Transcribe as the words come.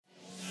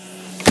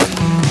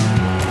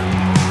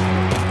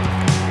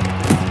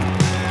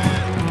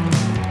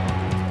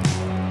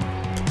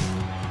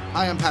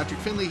am Patrick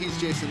Finley. He's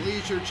Jason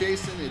Lieser.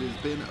 Jason, it has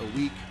been a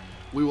week.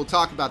 We will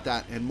talk about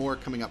that and more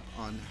coming up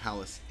on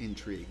Halas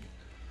Intrigue.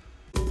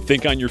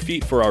 Think on your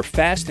feet for our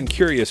Fast and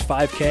Curious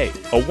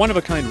 5K, a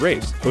one-of-a-kind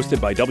race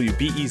hosted by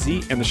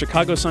WBEZ and the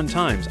Chicago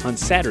Sun-Times on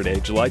Saturday,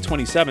 July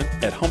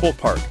 27th at Humboldt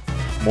Park.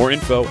 More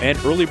info and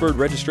early bird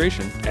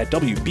registration at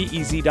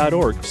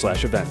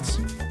wbez.org/events.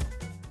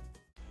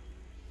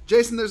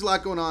 Jason, there's a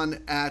lot going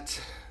on at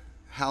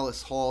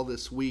Halas Hall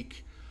this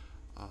week.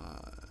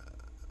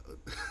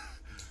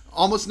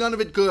 Almost none of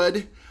it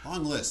good.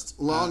 Long list.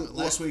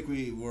 Last week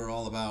we were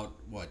all about,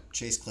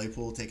 Chase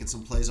Claypool taking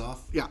some plays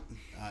off? Yeah.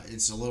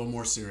 It's a little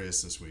more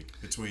serious this week.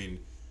 Between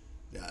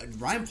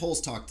Ryan Poles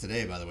talked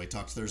today, by the way,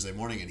 talked Thursday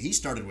morning, and he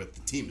started with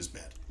the team is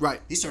bad. Right.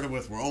 He started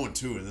with we're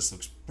 0-2 and this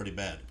looks pretty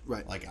bad.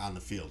 Right. Like on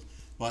the field.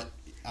 But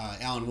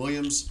Alan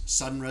Williams,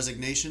 sudden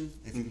resignation,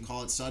 if you can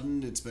call it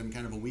sudden. It's been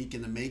kind of a week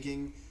in the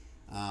making.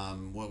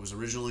 What was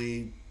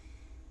originally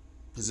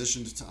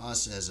positioned to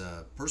us as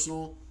a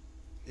personal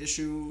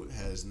issue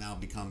has now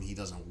become he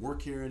doesn't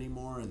work here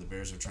anymore, and the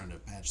Bears are trying to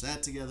patch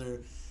that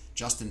together.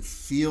 Justin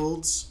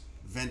Fields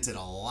vented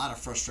a lot of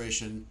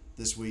frustration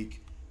this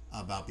week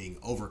about being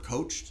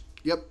overcoached.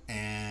 Yep.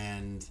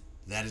 And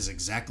that is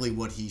exactly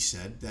what he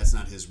said. That's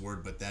not his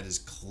word, but that is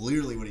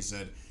clearly what he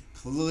said.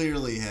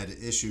 Clearly had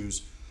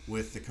issues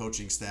with the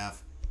coaching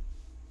staff.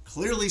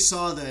 Clearly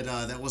saw that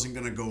that wasn't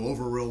going to go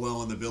over real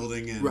well in the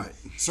building, and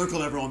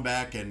circled everyone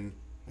back and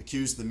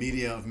accused the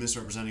media of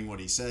misrepresenting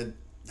what he said.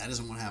 That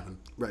isn't what happened.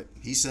 Right.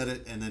 He said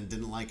it and then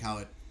didn't like how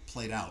it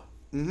played out.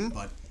 Mm-hmm.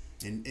 But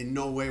in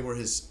no way were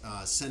his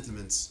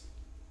sentiments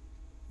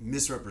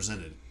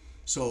misrepresented.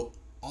 So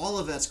all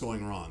of that's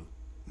going wrong.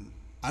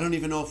 I don't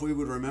even know if we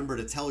would remember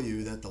to tell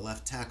you that the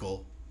left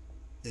tackle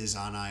is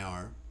on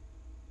IR.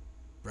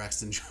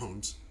 Braxton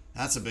Jones.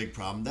 That's a big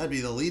problem. That'd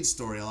be the lead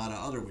story a lot of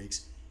other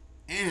weeks.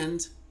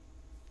 And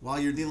while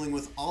you're dealing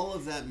with all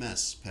of that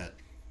mess, Pat,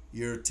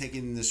 you're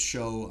taking this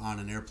show on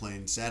an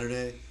airplane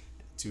Saturday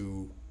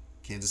to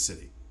Kansas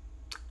City.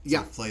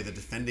 To play the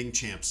defending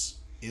champs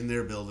in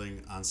their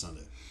building on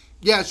Sunday.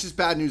 Yeah, it's just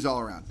bad news all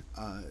around.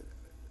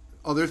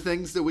 Other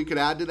things that we could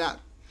add to that.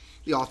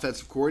 The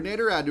offensive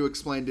coordinator had to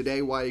explain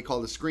today why he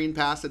called a screen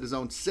pass at his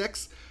own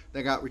 6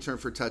 that got returned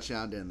for a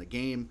touchdown to end the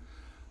game.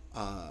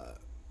 Matt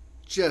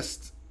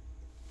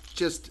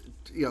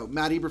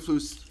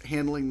Eberflus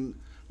handling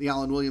the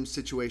Alan Williams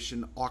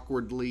situation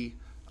awkwardly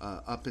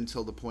up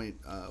until the point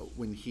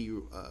when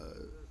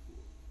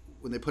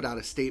they put out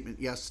a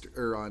statement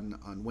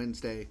on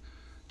Wednesday.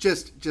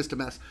 Just a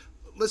mess.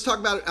 Let's talk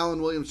about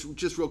Alan Williams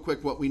just real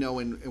quick, what we know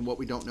and what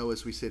we don't know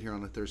as we sit here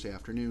on a Thursday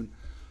afternoon.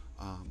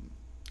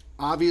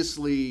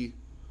 Obviously,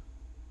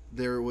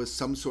 there was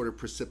some sort of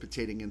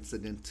precipitating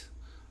incident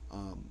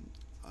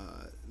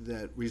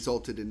that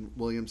resulted in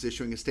Williams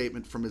issuing a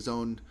statement from his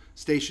own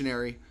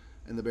stationery,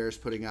 and the Bears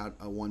putting out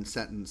a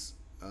one-sentence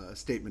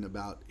statement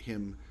about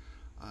him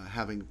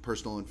having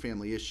personal and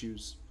family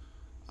issues.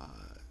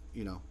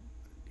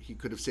 He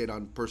could have stayed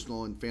on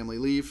personal and family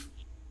leave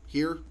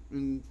here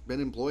and been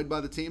employed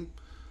by the team.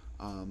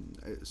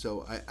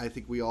 So I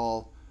think we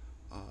all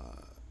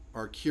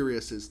are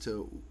curious as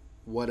to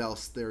what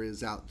else there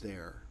is out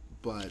there.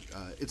 But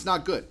it's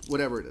not good,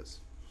 whatever it is.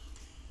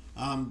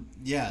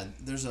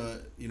 There's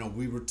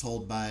we were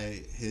told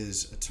by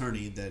his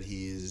attorney that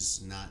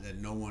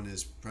that no one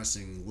is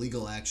pressing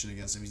legal action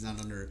against him. He's not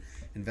under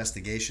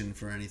investigation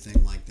for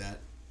anything like that.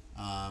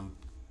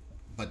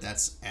 But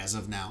that's as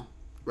of now.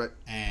 Right.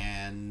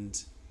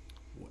 And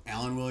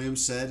Alan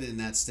Williams said in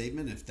that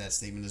statement, if that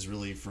statement is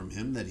really from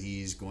him, that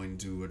he's going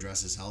to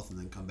address his health and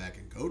then come back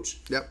and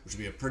coach. Yep. Which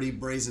would be a pretty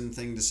brazen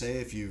thing to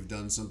say if you've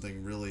done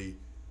something really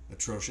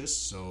atrocious.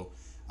 So,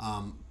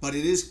 but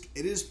it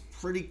is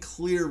pretty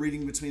clear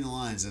reading between the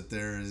lines that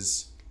there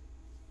is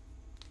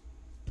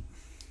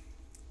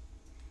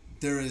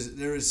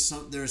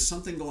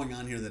something going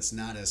on here that's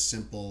not as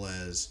simple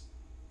as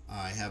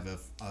I have a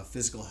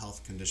physical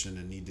health condition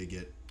and need to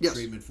get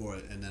treatment for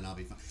it, and then I'll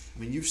be fine. I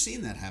mean, you've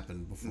seen that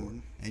happen before,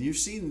 and you've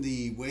seen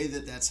the way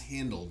that that's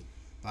handled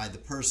by the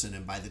person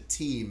and by the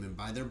team and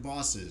by their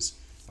bosses,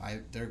 by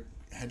their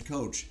head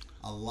coach.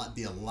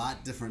 Be a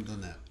lot different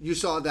than that. You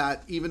saw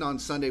that even on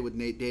Sunday with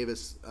Nate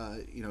Davis.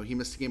 He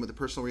missed the game with a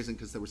personal reason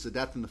because there was a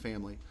death in the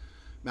family.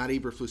 Matt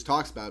Eberflus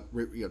talked about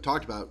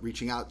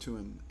reaching out to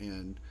him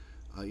and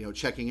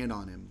checking in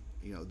on him.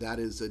 That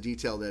is a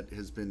detail that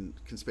has been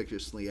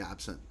conspicuously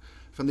absent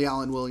from the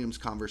Alan Williams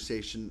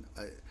conversation.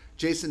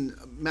 Jason,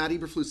 Matt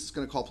Eberflus is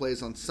going to call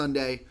plays on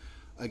Sunday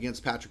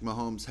against Patrick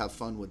Mahomes. Have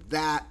fun with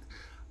that.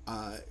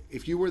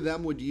 If you were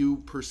them, would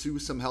you pursue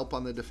some help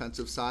on the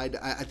defensive side?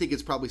 I think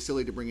it's probably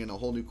silly to bring in a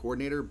whole new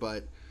coordinator,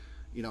 but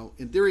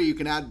in theory, you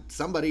can add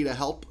somebody to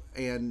help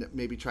and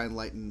maybe try and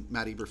lighten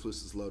Matt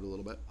Eberflus's load a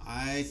little bit.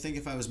 I think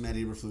if I was Matt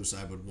Eberflus,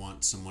 I would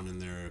want someone in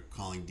there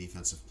calling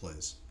defensive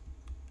plays.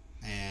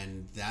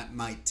 and that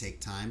might take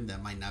time.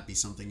 That might not be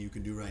something you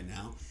can do right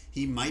now.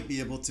 He might be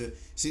able to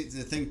see.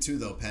 The thing too,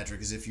 though,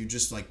 Patrick, is if you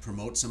just like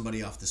promote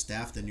somebody off the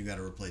staff, then you got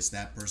to replace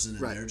that person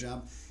and their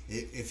job.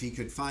 If he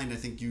could find, I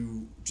think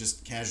you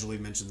just casually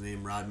mentioned the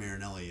name Rod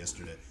Marinelli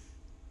yesterday.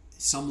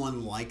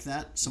 Someone like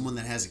that, someone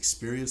that has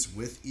experience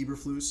with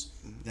Eberflus,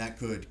 that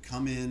could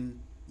come in.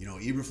 You know,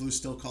 Eberflus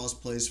still calls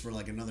plays for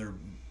like another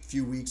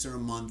few weeks or a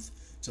month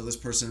till this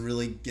person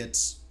really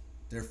gets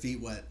their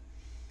feet wet,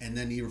 and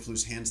then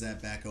Eberflus hands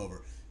that back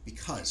over.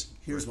 Because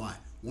here's why.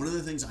 One of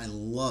the things I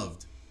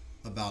loved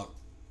about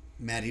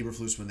Matt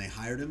Eberflus when they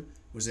hired him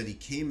was that he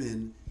came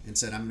in and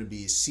said, I'm going to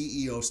be a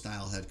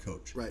CEO-style head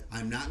coach. Right.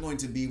 I'm not going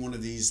to be one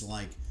of these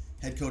like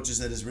head coaches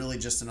that is really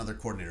just another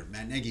coordinator.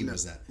 Matt Nagy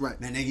was that. Right.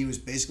 Matt Nagy was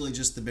basically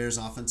just the Bears'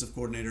 offensive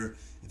coordinator.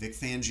 Vic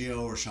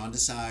Fangio or Sean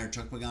Desai or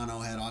Chuck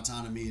Pagano had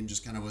autonomy and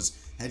just kind of was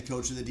head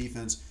coach of the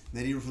defense.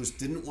 Matt Eberflus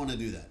didn't want to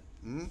do that.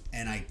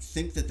 And I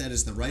think that that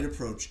is the right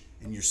approach,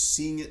 and you're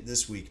seeing it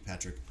this week,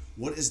 Patrick.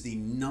 What is the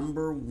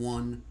number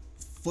one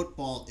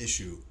football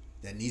issue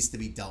that needs to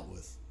be dealt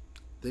with?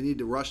 They need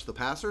to rush the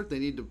passer. They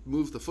need to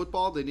move the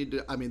football. They need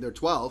to, they're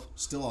 12.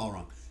 Still all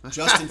wrong.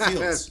 Justin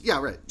Fields.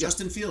 Yeah, right.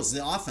 Justin Fields,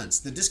 the offense,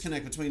 the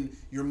disconnect between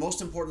your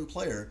most important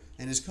player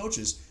and his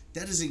coaches,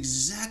 that is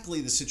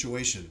exactly the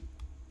situation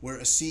where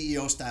a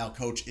CEO-style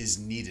coach is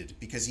needed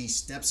because he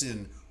steps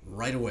in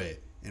right away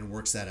and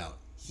works that out.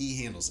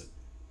 He handles it.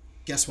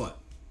 Guess what?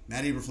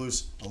 Matt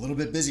Eberflus, a little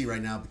bit busy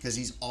right now because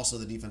he's also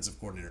the defensive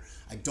coordinator.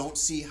 I don't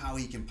see how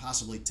he can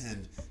possibly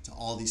tend to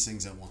all these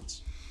things at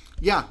once.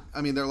 Yeah,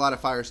 there are a lot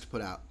of fires to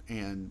put out.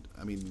 And,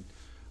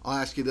 I'll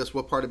ask you this.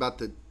 What part about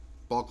the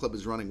ball club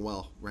is running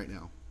well right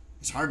now?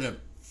 It's hard to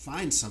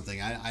find something.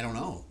 I don't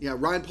know. Yeah,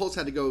 Ryan Poles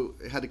had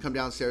to come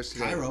downstairs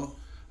today. Cairo.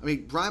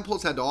 Brian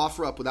Poles had to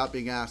offer up without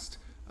being asked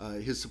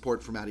his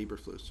support for Matt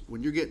Eberflus.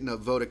 When you're getting a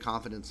vote of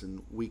confidence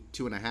in week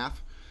 2.5,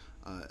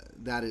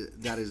 that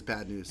is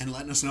bad news. And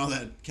letting us know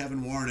that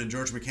Kevin Warren and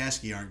George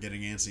McCaskey aren't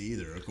getting antsy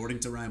either, according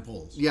to Ryan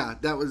Poles. Yeah,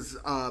 that was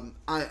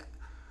I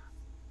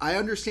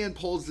understand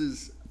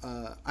Poles's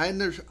I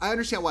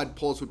understand why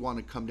Poles would want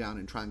to come down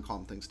and try and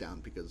calm things down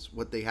because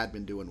what they had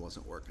been doing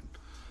wasn't working.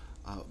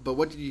 But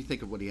what did you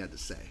think of what he had to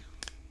say?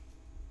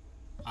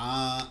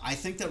 I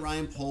think that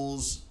Ryan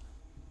Poles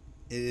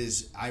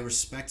I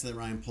respect that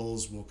Ryan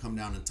Poles will come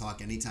down and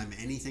talk anytime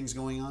anything's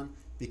going on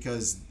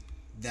because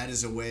that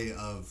is a way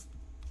of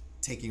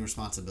taking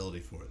responsibility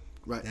for it.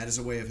 Right. That is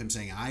a way of him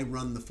saying, I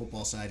run the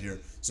football side here,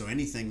 so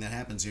anything that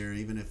happens here,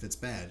 even if it's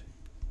bad,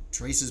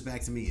 traces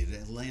back to me.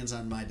 It lands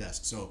on my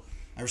desk. So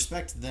I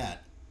respect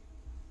that.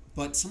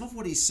 But some of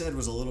what he said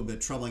was a little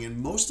bit troubling, and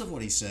most of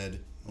what he said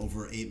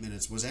over 8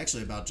 minutes was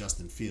actually about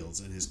Justin Fields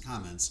and his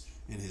comments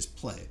and his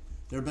play.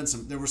 There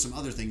were some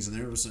other things, and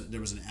there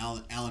was an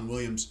Alan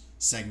Williams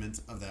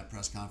segment of that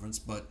press conference,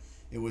 but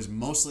it was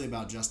mostly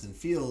about Justin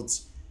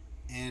Fields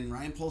and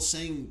Ryan Poles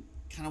saying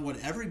kind of what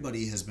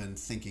everybody has been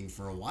thinking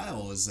for a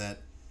while is that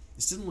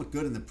this didn't look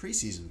good in the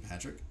preseason,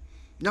 Patrick.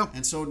 No.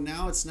 And so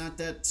now it's not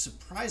that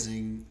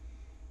surprising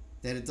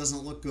that it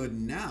doesn't look good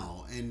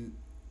now. And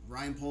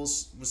Ryan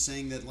Poles was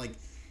saying that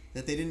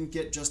that they didn't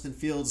get Justin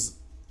Fields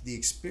the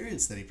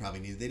experience that he probably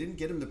needed. They didn't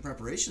get him the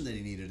preparation that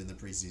he needed in the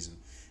preseason.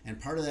 And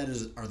part of that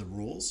are the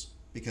rules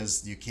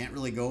because you can't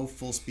really go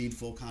full speed,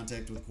 full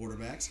contact with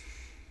quarterbacks,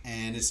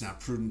 and it's not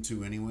prudent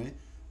to anyway.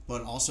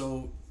 But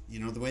also,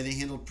 the way they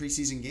handled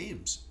preseason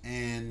games.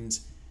 And,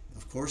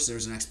 of course,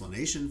 there's an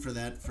explanation for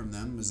that from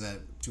them is that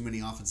too many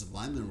offensive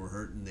linemen were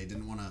hurt and they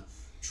didn't want to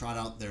trot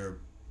out their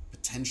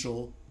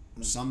potential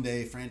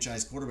someday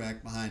franchise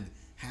quarterback behind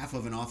half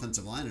of an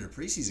offensive line in a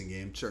preseason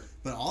game. Sure.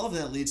 But all of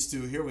that leads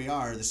to here we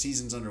are, the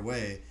season's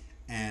underway,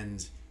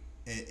 and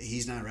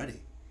he's not ready.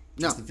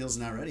 No. Justin Fields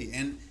is not ready.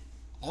 And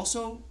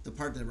also, the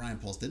part that Ryan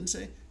Poles didn't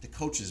say, the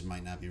coaches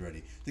might not be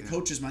ready. The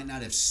coaches might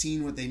not have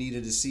seen what they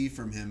needed to see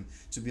from him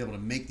to be able to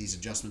make these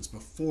adjustments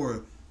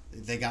before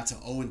they got to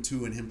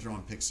 0-2 and him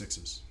throwing pick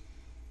sixes.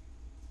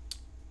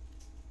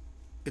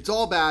 It's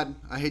all bad.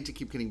 I hate to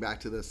keep getting back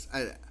to this.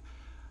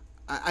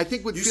 I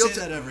think what you Fields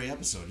say that every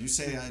episode. You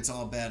say it's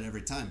all bad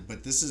every time,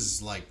 but this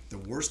is like the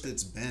worst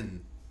it's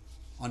been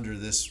under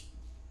this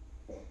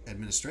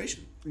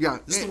administration. Yeah,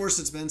 this is the worst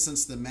it's been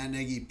since the Matt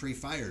Nagy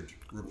pre-fired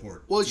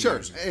report. Well,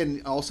 sure,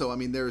 and also,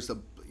 there's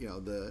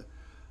the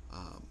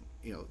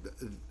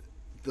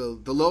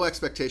low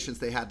expectations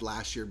they had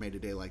last year made a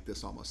day like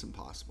this almost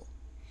impossible.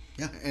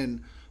 Yeah,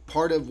 and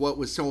part of what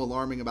was so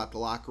alarming about the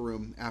locker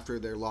room after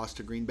their loss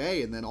to Green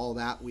Bay and then all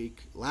that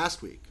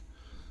last week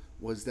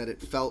was that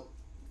it felt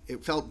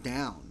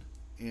down,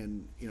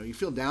 and you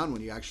feel down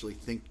when you actually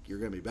think you're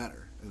going to be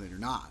better and then you're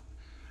not,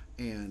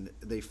 and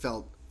they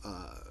felt.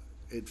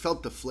 It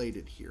felt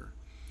deflated here.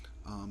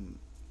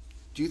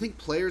 Do you think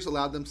players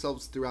allowed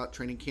themselves throughout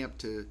training camp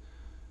to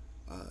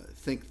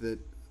think that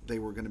they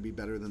were going to be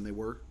better than they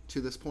were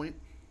to this point?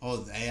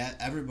 Oh,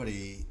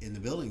 everybody in the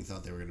building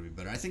thought they were going to be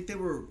better. I think they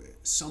were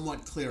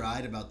somewhat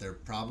clear-eyed about their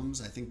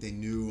problems. I think they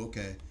knew,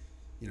 okay,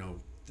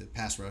 the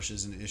pass rush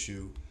is an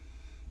issue.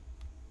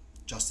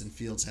 Justin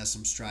Fields has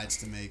some strides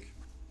to make.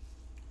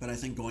 But I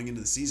think going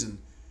into the season,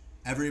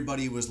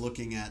 everybody was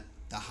looking at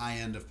the high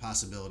end of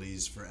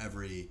possibilities for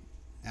every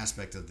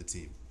aspect of the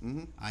team.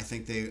 Mm-hmm. I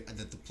think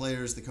that the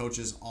players, the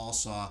coaches all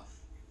saw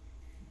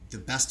the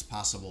best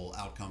possible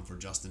outcome for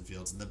Justin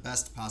Fields and the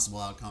best possible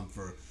outcome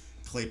for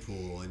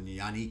Claypool and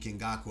Yannick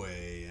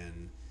Ngakoue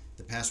and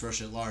the pass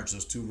rush at large,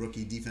 those two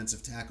rookie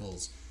defensive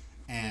tackles.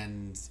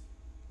 And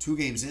 2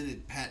 games in,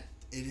 it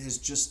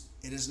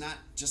is not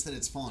just that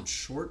it's fallen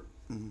short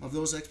of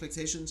those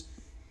expectations.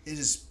 It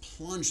has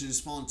plunged. It has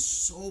fallen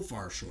so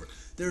far short.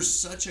 There's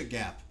such a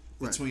gap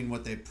between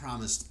what they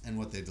promised and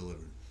what they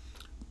delivered.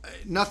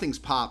 Nothing's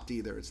popped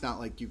either. It's not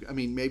like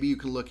maybe you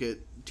can look at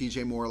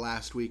DJ Moore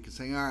last week and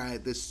saying, all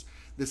right, this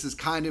is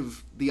kind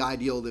of the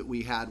ideal that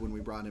we had when we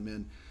brought him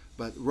in.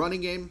 But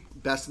running game,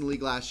 best in the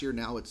league last year.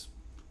 Now it's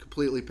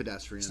completely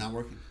pedestrian. It's not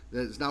working.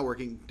 It's not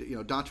working.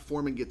 Donta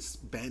Foreman gets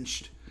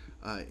benched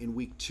in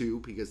week 2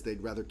 because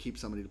they'd rather keep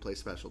somebody to play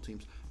special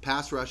teams.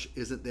 Pass rush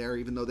isn't there,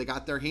 even though they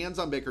got their hands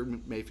on Baker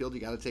Mayfield. You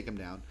got to take him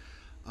down.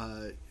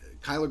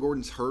 Kyler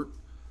Gordon's hurt.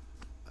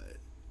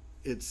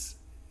 It's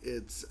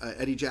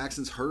Eddie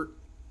Jackson's hurt.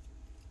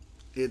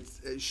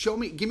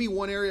 Give me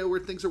one area where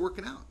things are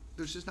working out.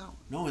 There's just not.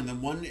 No, and the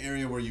one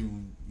area where you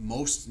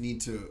most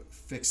need to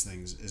fix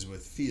things is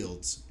with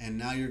Fields, and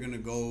now you're going to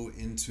go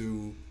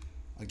into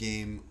a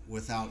game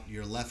without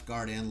your left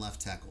guard and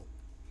left tackle.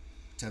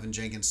 Tevin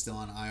Jenkins still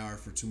on IR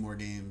for 2 more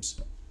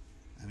games.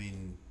 I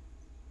mean,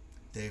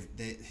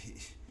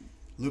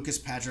 Lucas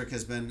Patrick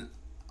has been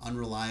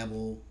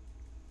unreliable.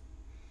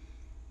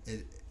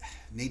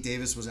 Nate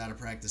Davis was out of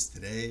practice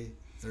today,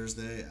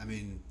 Thursday. I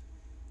mean,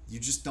 you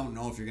just don't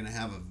know if you're going to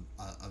have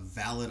a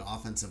valid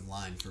offensive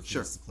line for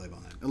Fields to play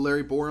behind. And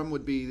Larry Borum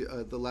would be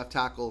the left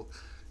tackle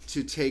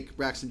to take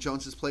Braxton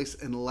Jones's place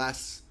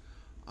unless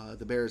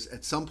the Bears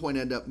at some point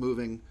end up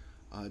moving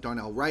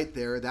Darnell Wright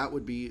there. That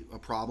would be a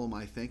problem,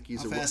 I think.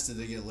 How fast did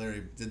they get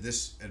Larry? Did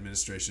this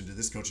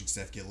coaching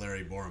staff get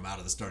Larry Borum out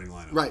of the starting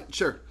lineup? Right,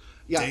 sure.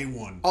 Yeah. Day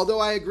 1. Although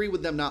I agree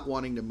with them not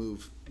wanting to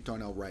move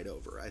Darnell Wright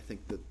over. I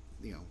think that,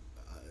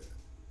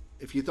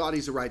 if you thought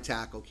he's a right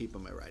tackle, keep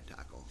him at right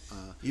tackle.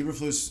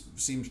 Eberflus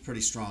seems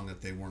pretty strong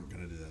that they weren't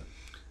going to do that.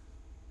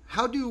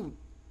 How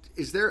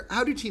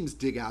do teams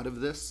dig out of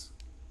this?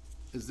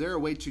 Is there a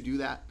way to do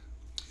that?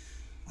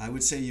 I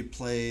would say you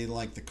play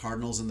like the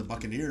Cardinals and the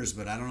Buccaneers,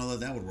 but I don't know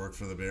that would work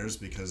for the Bears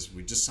because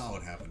we just saw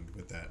what happened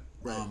with that.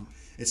 Right.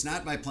 It's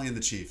not by playing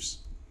the Chiefs.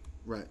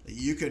 Right.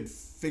 You could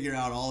figure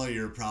out all of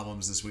your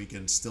problems this week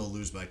and still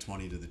lose by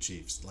 20 to the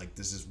Chiefs. Like,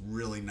 this is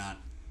really not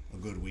a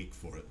good week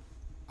for it.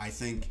 I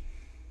think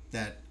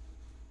that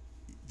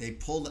they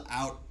pulled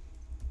out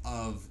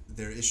of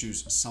their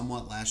issues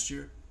somewhat last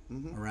year,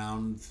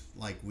 around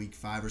like week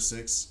 5 or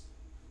 6.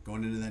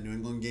 Going into that New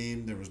England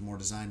game, there was more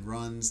designed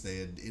runs. They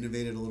had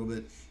innovated a little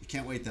bit. You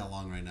can't wait that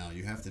long right now.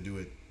 You have to do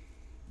it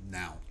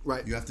now.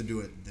 Right. You have to do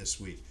it this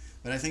week.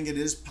 But I think it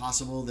is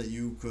possible that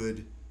you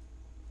could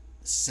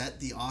set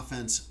the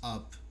offense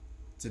up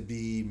to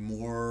be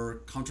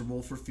more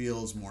comfortable for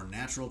Fields, more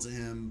natural to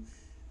him,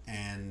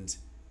 and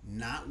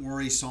not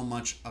worry so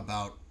much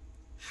about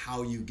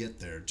how you get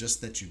there,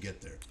 just that you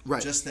get there.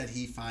 Right. Just that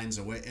he finds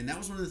a way. And that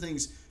was one of the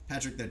things,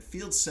 Patrick, that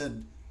Fields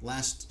said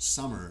last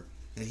summer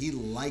that he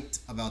liked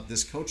about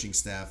this coaching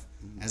staff,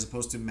 as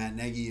opposed to Matt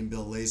Nagy and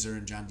Bill Lazor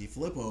and John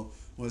DeFilippo,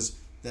 was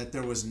that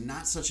there was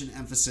not such an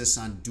emphasis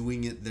on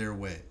doing it their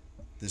way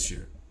this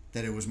year.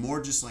 That it was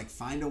more just like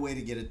find a way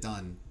to get it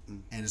done,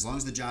 and as long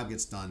as the job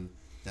gets done,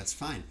 that's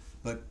fine.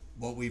 But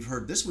what we've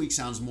heard this week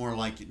sounds more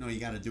like, you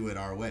got to do it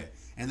our way.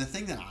 And the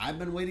thing that I've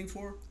been waiting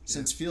for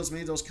since Fields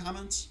made those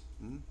comments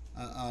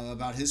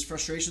about his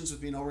frustrations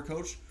with being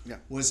overcoached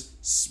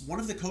was one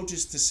of the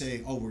coaches to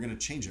say, we're going to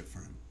change it for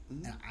him.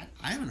 And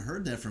I haven't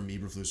heard that from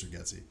Eberflus or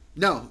Getsy.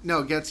 No,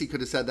 Getsy could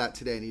have said that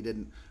today, and he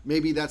didn't.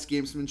 Maybe that's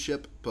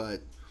gamesmanship,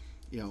 but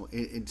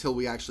until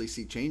we actually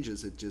see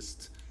changes, it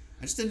just.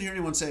 I just didn't hear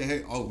anyone say,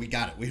 "Hey, we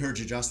got it. We heard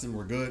you, Justin.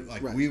 We're good.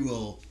 Like we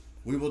will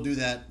do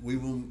that. We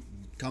will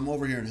come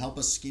over here and help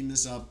us scheme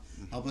this up.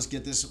 Help us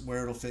get this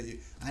where it'll fit you."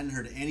 I hadn't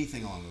heard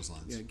anything along those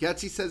lines. Yeah,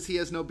 Getsy says he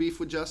has no beef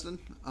with Justin.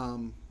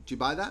 Do you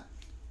buy that?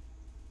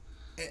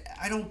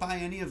 I don't buy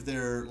any of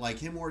their, like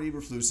him or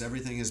Eberflus.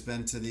 Everything has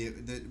been to the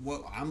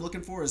what I'm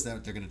looking for is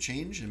that they're going to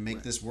change and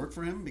make this work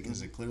for him,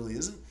 because it clearly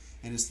isn't.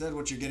 And instead,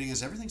 what you're getting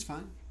is everything's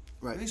fine.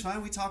 Right. Everything's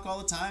fine. We talk all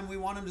the time. We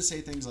want him to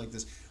say things like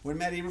this. When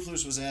Matt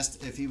Eberflus was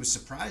asked if he was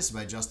surprised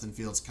by Justin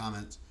Fields'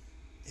 comment,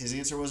 his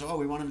answer was,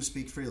 we want him to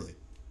speak freely.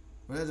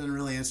 Well, that doesn't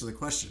really answer the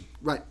question.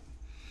 Right.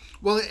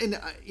 Well, and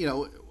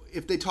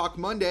if they talk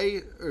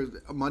Monday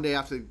or Monday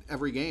after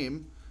every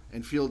game,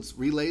 and Fields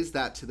relays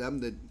that to them,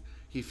 that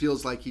he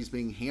feels like he's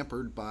being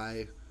hampered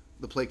by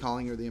the play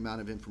calling or the amount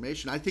of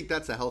information, I think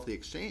that's a healthy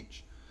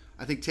exchange.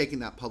 I think taking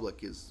that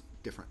public is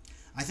different.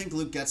 I think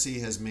Luke Getsy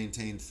has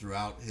maintained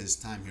throughout his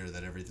time here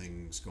that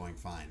everything's going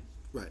fine.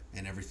 Right.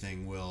 And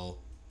everything will,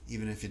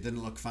 even if it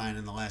didn't look fine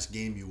in the last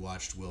game you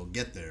watched, will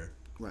get there.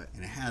 Right.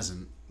 And it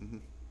hasn't.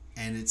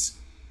 And it's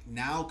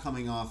now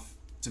coming off,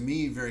 to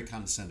me, very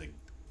condescending.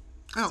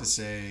 To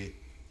say,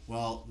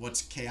 well,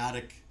 what's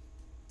chaotic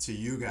to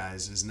you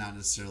guys is not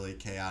necessarily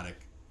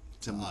chaotic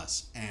to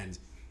us. And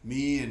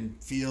me and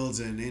Fields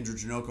and Andrew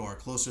Janoko are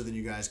closer than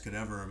you guys could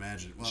ever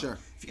imagine. Well, Sure.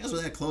 If you guys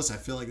were that close, I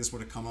feel like this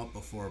would have come up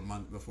before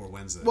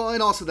Wednesday. Well,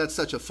 and also that's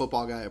such a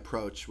football guy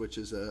approach, which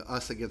is a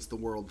us against the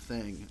world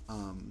thing.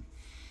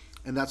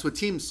 And that's what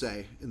teams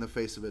say in the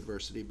face of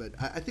adversity. But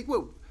I think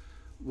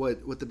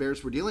what the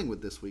Bears were dealing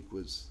with this week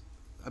was,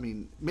 I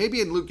mean,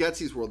 maybe in Luke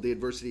Getsy's world, the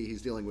adversity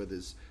he's dealing with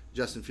is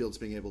Justin Fields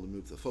being able to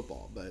move the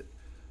football. But,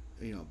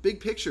 big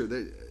picture,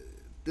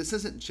 this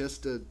isn't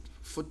just a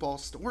football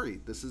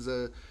story. This is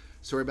a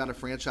story about a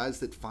franchise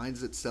that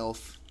finds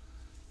itself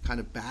kind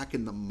of back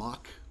in the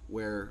muck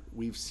where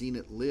we've seen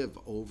it live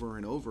over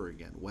and over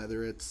again.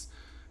 Whether it's,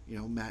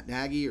 Matt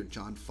Nagy or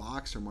John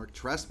Fox or Mark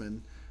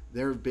Trestman,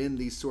 there have been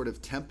these sort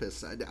of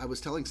tempests. I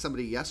was telling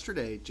somebody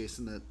yesterday,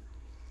 Jason, that,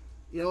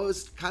 it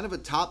was kind of a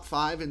top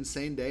 5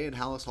 insane day at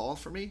Halas Hall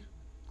for me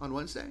on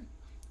Wednesday.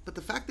 But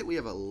the fact that we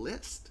have a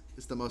list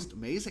is the most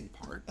amazing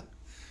part.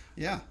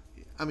 Yeah.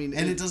 I mean,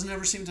 and it doesn't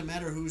ever seem to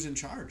matter who's in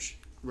charge.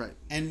 Right.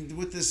 And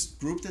with this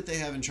group that they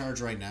have in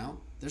charge right now,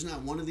 there's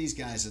not one of these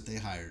guys that they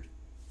hired.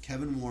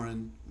 Kevin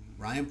Warren,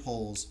 Ryan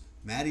Poles,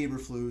 Matt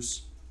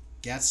Eberflus,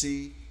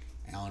 Getsy,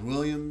 Alan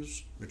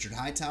Williams, Richard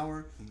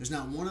Hightower. There's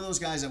not one of those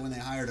guys that when they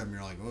hired him,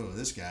 you're like, oh,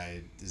 this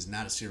guy is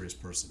not a serious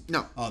person.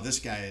 No. Oh, this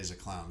guy is a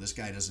clown. This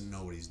guy doesn't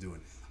know what he's doing.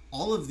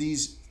 All of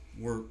these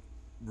were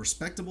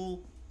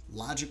respectable,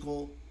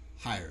 logical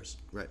hires.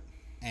 Right.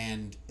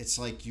 And it's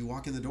like you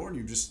walk in the door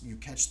and you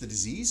catch the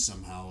disease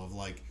somehow of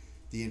like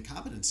the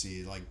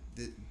incompetency. Like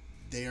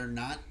they are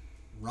not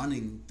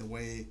running the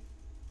way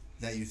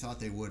that you thought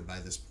they would by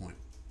this point.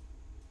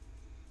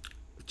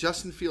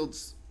 Justin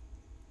Fields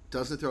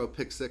doesn't throw a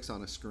pick six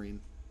on a screen,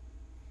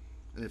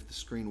 and if the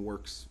screen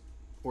works,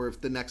 or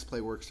if the next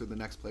play works, or the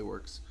next play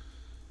works,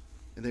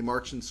 and they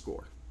march and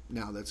score.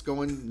 Now that's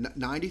going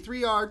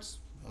 93 yards.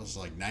 That was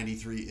like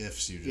 93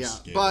 ifs you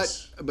just gave but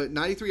us. But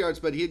 93 yards.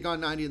 But he had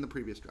gone 90 in the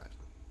previous drive.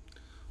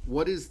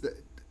 What is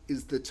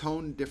the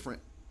tone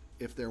different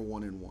if they're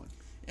 1-1?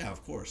 Yeah,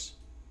 of course.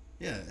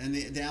 Yeah, and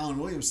the Alan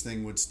Williams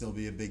thing would still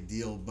be a big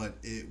deal, but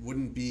it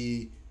wouldn't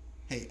be,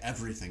 hey,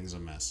 everything's a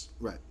mess.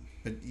 Right.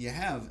 But you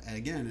have,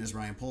 again, as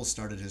Ryan Poles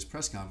started his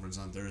press conference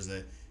on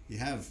Thursday, you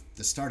have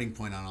the starting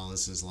point on all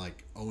this is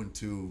like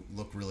 0-2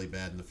 look really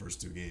bad in the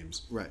first 2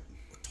 games. Right.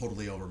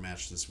 Totally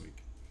overmatched this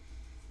week.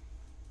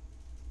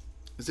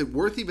 Is it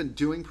worth even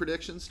doing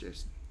predictions,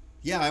 Jason?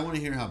 Yeah, I want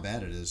to hear how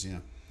bad it is, yeah.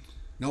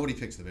 Nobody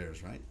picks the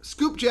Bears, right?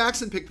 Scoop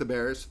Jackson picked the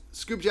Bears.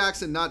 Scoop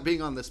Jackson not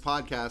being on this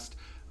podcast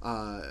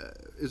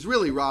is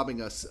really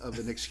robbing us of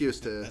an excuse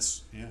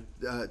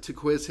to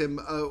quiz him.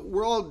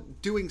 We're all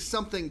doing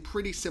something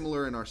pretty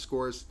similar in our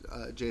scores,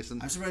 Jason.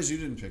 I'm surprised you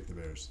didn't pick the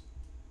Bears.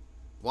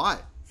 Why?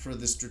 For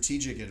the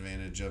strategic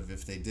advantage of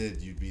if they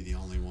did, you'd be the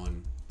only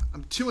one.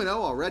 I'm 2-0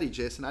 already,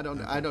 Jason. I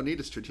don't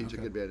need a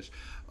strategic advantage.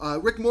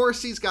 Rick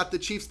Morrissey's got the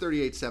Chiefs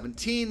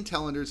 38-17.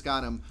 Tellender's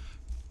got them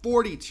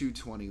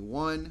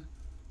 42-21.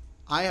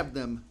 I have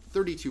them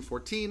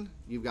 32-14.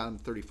 You've got them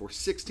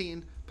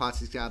 34-16.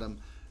 Potsy's got them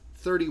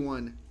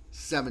 31-17.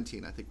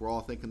 I think we're all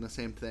thinking the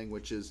same thing,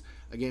 which is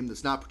a game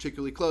that's not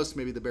particularly close.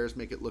 Maybe the Bears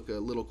make it look a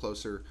little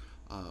closer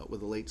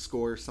with a late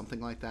score,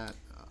 something like that.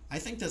 I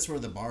think that's where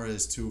the bar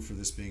is, too, for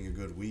this being a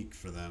good week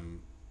for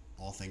them,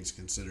 all things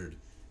considered.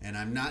 And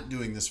I'm not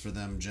doing this for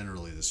them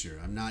generally this year.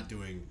 I'm not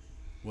doing,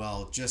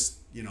 just,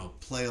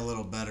 play a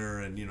little better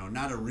and,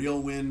 not a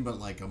real win, but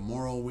like a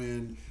moral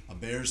win, a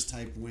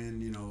Bears-type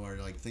win, or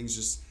like things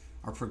just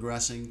are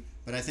progressing.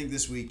 But I think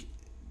this week,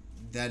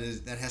 that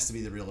has to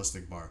be the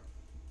realistic bar.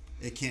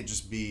 It can't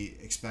just be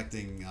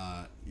expecting,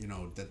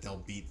 that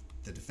they'll beat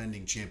the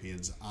defending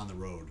champions on the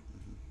road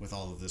with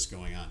all of this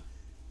going on.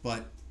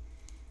 But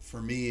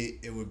for me,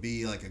 it would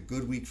be like a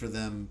good week for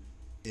them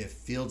if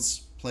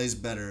Fields plays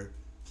better,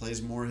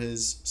 plays more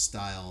his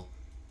style,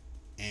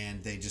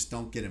 and they just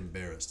don't get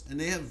embarrassed. And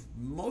they have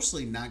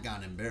mostly not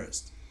gotten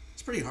embarrassed.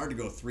 It's pretty hard to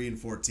go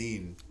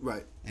 3-14,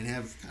 right, and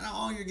have kind of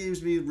all your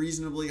games be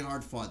reasonably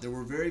hard fought. There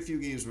were very few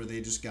games where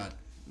they just got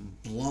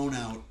blown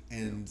out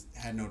and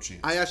had no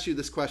chance. I asked you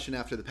this question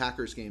after the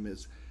Packers game: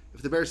 is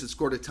if the Bears had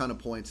scored a ton of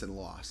points and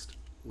lost,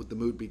 would the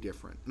mood be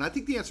different? And I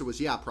think the answer was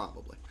yeah,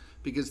 probably,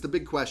 because the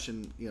big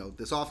question,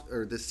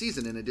 this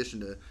season, in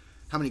addition to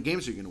how many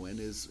games are you going to win,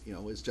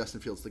 is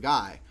Justin Fields the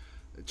guy?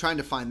 Trying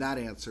to find that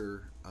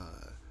answer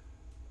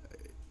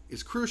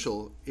is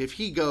crucial. If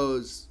he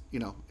goes,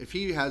 if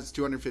he has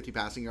 250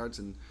 passing yards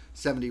and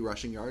 70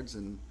 rushing yards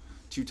and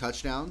 2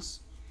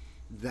 touchdowns,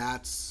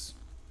 that's,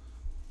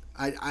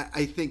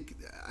 I think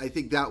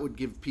that would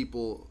give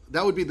people,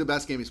 that would be the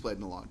best game he's played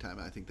in a long time.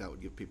 I think that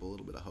would give people a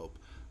little bit of hope.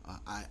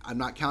 I'm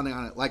not counting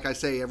on it. Like I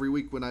say every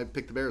week when I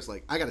pick the Bears,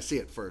 like I got to see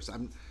it first.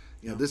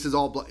 This is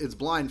all, it's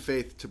blind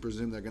faith to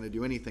presume they're going to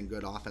do anything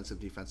good offensive,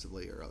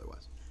 defensively, or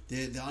otherwise.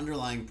 The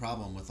underlying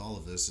problem with all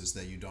of this is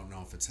that you don't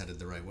know if it's headed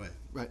the right way.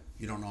 Right.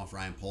 You don't know if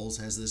Ryan Poles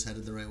has this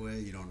headed the right way.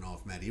 You don't know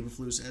if Matt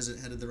Eberflus has it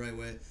headed the right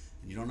way.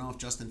 And you don't know if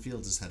Justin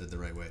Fields is headed the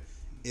right way.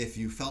 If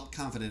you felt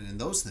confident in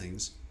those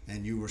things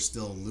and you were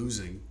still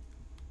losing,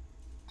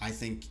 I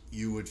think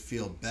you would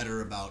feel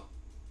better about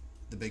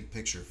the big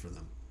picture for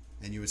them.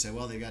 And you would say,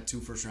 well, they got 2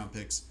 first-round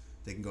picks.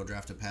 They can go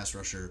draft a pass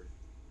rusher.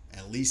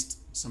 At least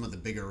some of the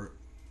bigger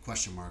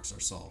question marks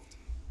are solved.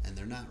 And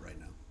they're not right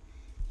now.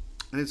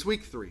 And it's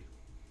week 3.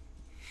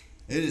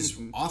 It is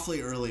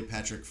awfully early,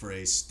 Patrick, for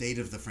a state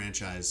of the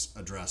franchise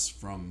address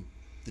from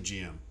the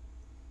GM.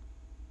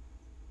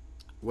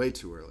 Way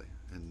too early.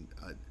 And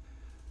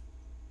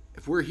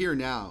if we're here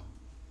now,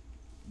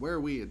 where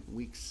are we in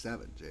week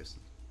 7,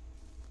 Jason?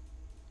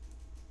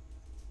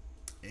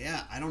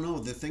 Yeah, I don't know.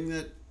 The thing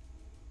that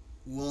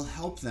will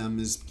help them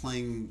is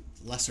playing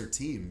lesser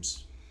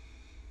teams.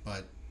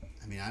 But,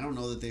 I mean, I don't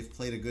know that they've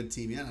played a good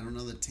team yet. I don't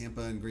know that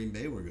Tampa and Green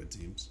Bay were good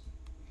teams.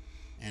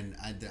 And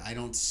I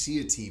don't see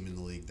a team in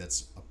the league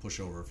that's a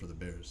pushover for the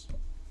Bears.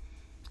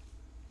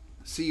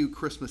 See you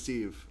Christmas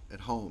Eve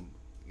at home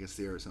against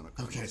the Arizona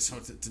Cardinals.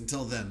 Okay, so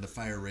until then, the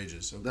fire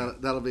rages. Okay.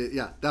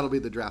 That'll be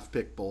the draft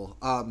pick bowl.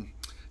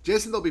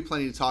 Jason, there'll be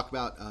plenty to talk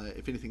about.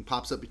 If anything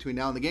pops up between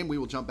now and the game, we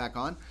will jump back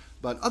on.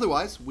 But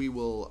otherwise, we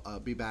will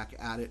be back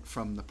at it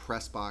from the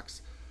press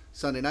box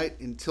Sunday night.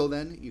 Until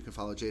then, you can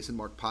follow Jason,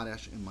 Mark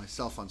Potash, and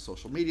myself on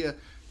social media.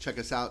 Check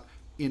us out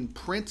in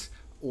print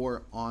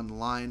or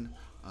online.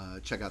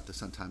 Check out the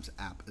Sun-Times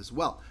app as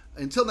well.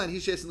 Until then,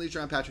 he's Jason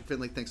Lieser. I'm Patrick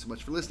Finley. Thanks so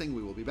much for listening.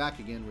 We will be back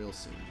again real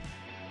soon.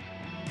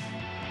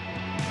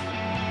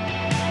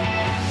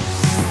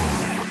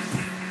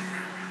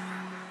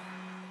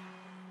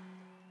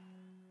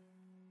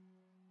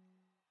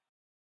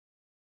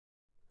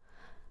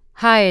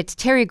 Hi, it's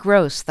Terry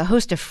Gross, the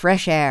host of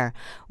Fresh Air.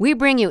 We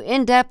bring you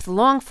in-depth,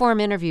 long-form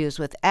interviews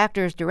with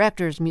actors,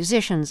 directors,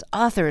 musicians,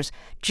 authors,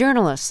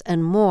 journalists,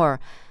 and more.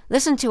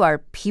 Listen to our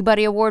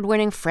Peabody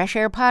Award-winning Fresh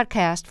Air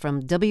podcast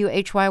from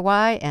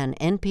WHYY and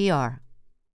NPR.